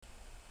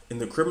In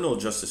the criminal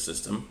justice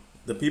system,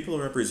 the people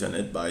are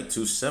represented by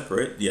two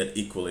separate yet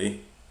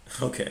equally.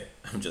 Okay,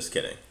 I'm just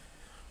kidding.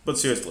 But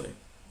seriously,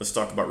 let's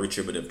talk about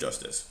retributive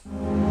justice.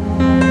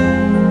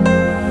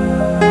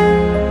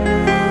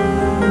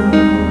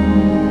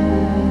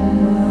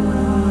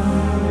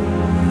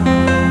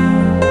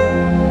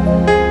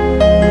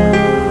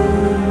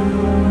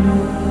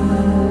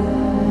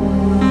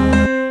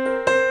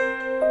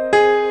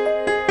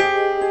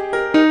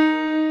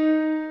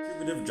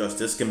 Retributive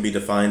justice can be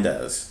defined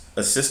as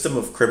a system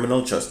of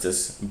criminal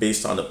justice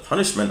based on the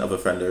punishment of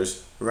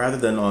offenders rather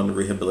than on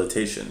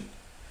rehabilitation.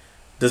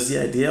 Does the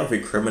idea of a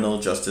criminal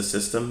justice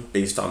system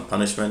based on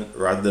punishment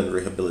rather than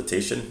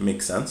rehabilitation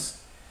make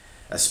sense?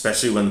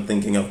 Especially when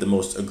thinking of the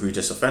most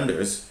egregious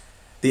offenders,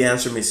 the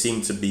answer may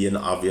seem to be an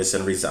obvious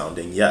and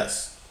resounding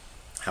yes.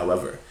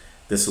 However,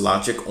 this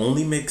logic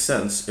only makes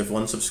sense if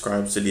one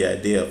subscribes to the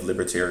idea of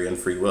libertarian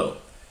free will.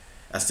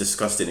 As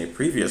discussed in a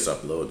previous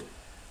upload,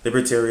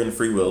 libertarian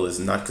free will is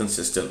not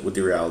consistent with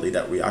the reality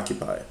that we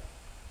occupy.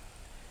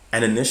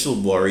 An initial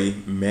worry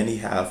many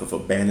have of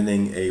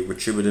abandoning a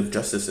retributive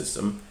justice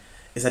system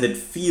is that it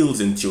feels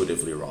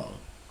intuitively wrong.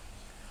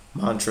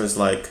 Mantras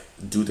like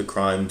do the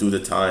crime, do the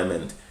time,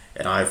 and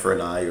an eye for an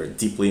eye are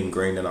deeply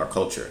ingrained in our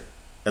culture,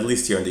 at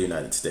least here in the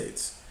United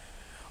States.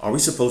 Are we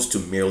supposed to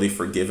merely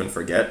forgive and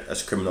forget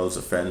as criminals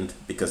offend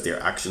because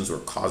their actions were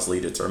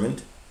causally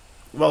determined?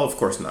 Well, of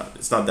course not.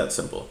 It's not that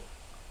simple.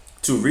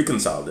 To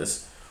reconcile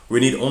this, we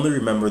need only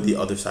remember the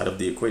other side of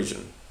the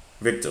equation: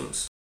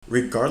 victims.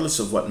 Regardless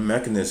of what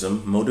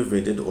mechanism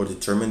motivated or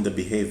determined the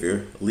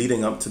behavior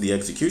leading up to the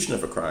execution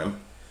of a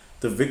crime,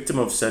 the victim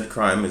of said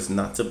crime is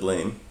not to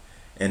blame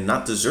and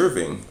not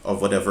deserving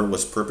of whatever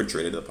was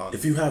perpetrated upon.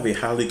 If you have a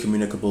highly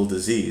communicable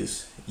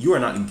disease, you are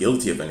not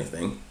guilty of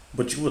anything,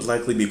 but you would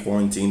likely be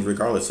quarantined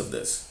regardless of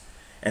this.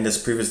 And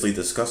as previously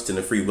discussed in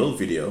the free will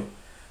video,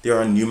 there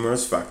are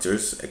numerous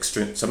factors,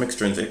 some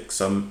extrinsic,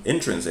 some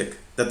intrinsic,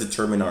 that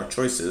determine our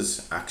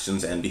choices,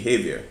 actions, and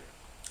behavior.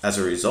 As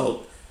a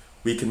result,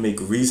 we can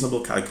make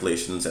reasonable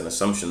calculations and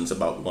assumptions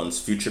about one's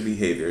future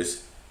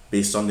behaviors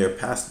based on their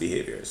past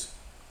behaviors.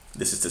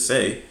 This is to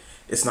say,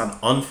 it's not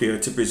unfair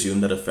to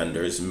presume that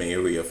offenders may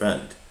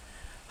reoffend.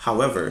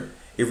 However,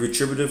 a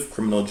retributive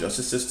criminal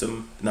justice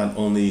system not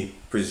only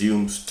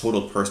presumes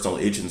total personal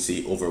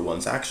agency over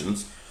one's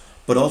actions,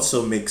 but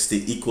also makes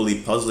the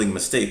equally puzzling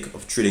mistake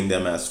of treating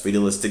them as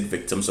fatalistic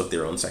victims of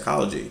their own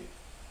psychology.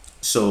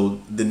 So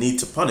the need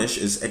to punish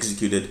is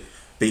executed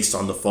based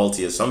on the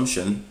faulty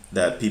assumption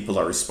that people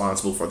are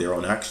responsible for their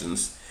own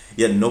actions,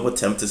 yet no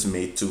attempt is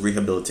made to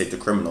rehabilitate the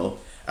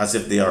criminal as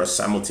if they are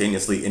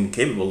simultaneously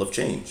incapable of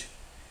change.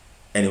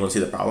 Anyone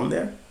see the problem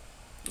there?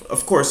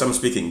 Of course, I'm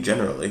speaking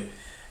generally,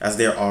 as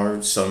there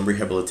are some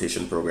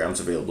rehabilitation programs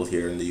available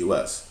here in the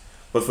US.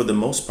 But for the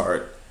most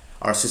part,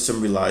 our system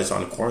relies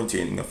on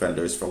quarantining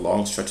offenders for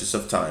long stretches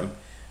of time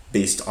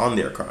based on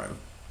their crime.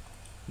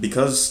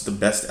 Because the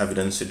best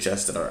evidence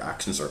suggests that our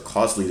actions are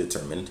causally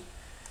determined,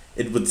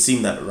 it would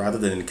seem that rather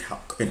than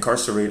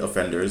incarcerate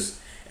offenders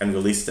and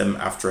release them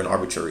after an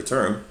arbitrary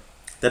term,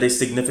 that a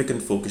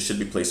significant focus should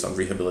be placed on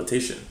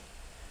rehabilitation.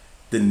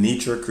 The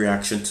knee-jerk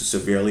reaction to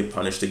severely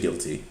punish the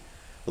guilty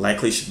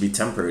likely should be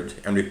tempered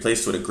and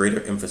replaced with a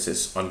greater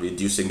emphasis on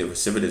reducing the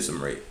recidivism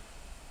rate.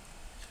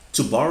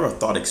 To borrow a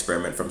thought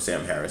experiment from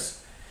Sam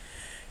Harris,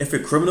 if a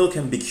criminal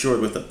can be cured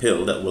with a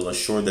pill that will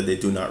assure that they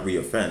do not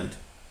reoffend,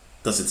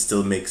 does it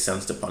still make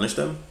sense to punish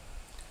them?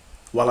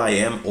 While I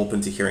am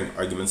open to hearing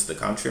arguments to the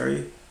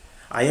contrary,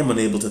 I am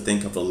unable to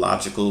think of a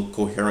logical,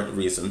 coherent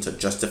reason to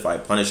justify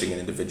punishing an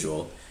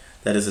individual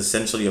that is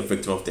essentially a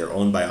victim of their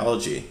own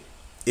biology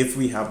if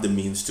we have the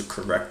means to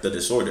correct the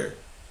disorder.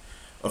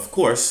 Of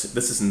course,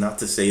 this is not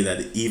to say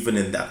that even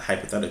in that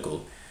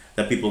hypothetical,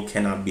 that people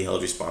cannot be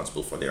held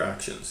responsible for their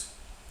actions.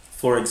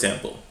 For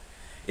example,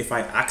 if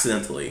I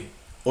accidentally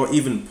or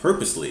even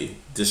purposely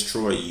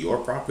destroy your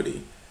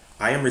property,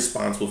 I am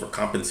responsible for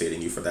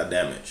compensating you for that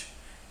damage,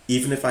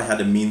 even if I had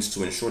the means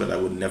to ensure that I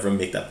would never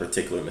make that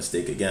particular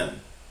mistake again.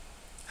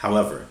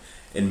 However,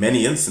 in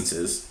many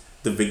instances,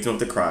 the victim of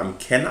the crime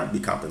cannot be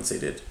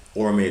compensated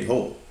or made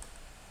whole.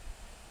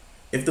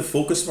 If the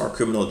focus of our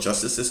criminal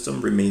justice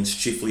system remains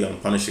chiefly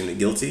on punishing the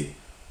guilty,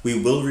 we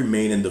will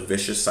remain in the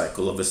vicious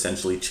cycle of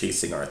essentially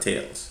chasing our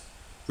tails.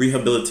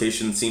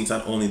 Rehabilitation seems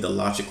not only the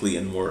logically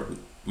and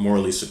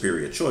morally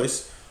superior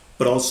choice,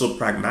 but also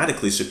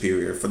pragmatically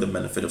superior for the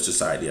benefit of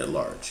society at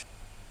large.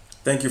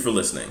 Thank you for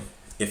listening.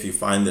 If you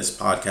find this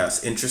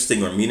podcast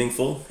interesting or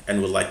meaningful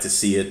and would like to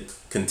see it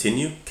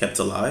continue, kept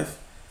alive,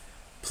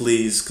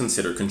 please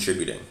consider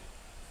contributing.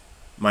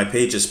 My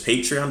page is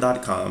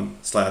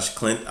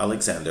patreon.com/Clint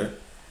Alexander.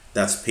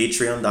 That's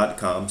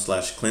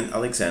patreon.com/Clint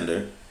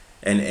Alexander,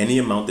 and any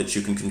amount that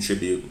you can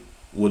contribute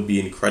would be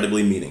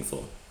incredibly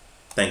meaningful.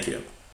 Thank you.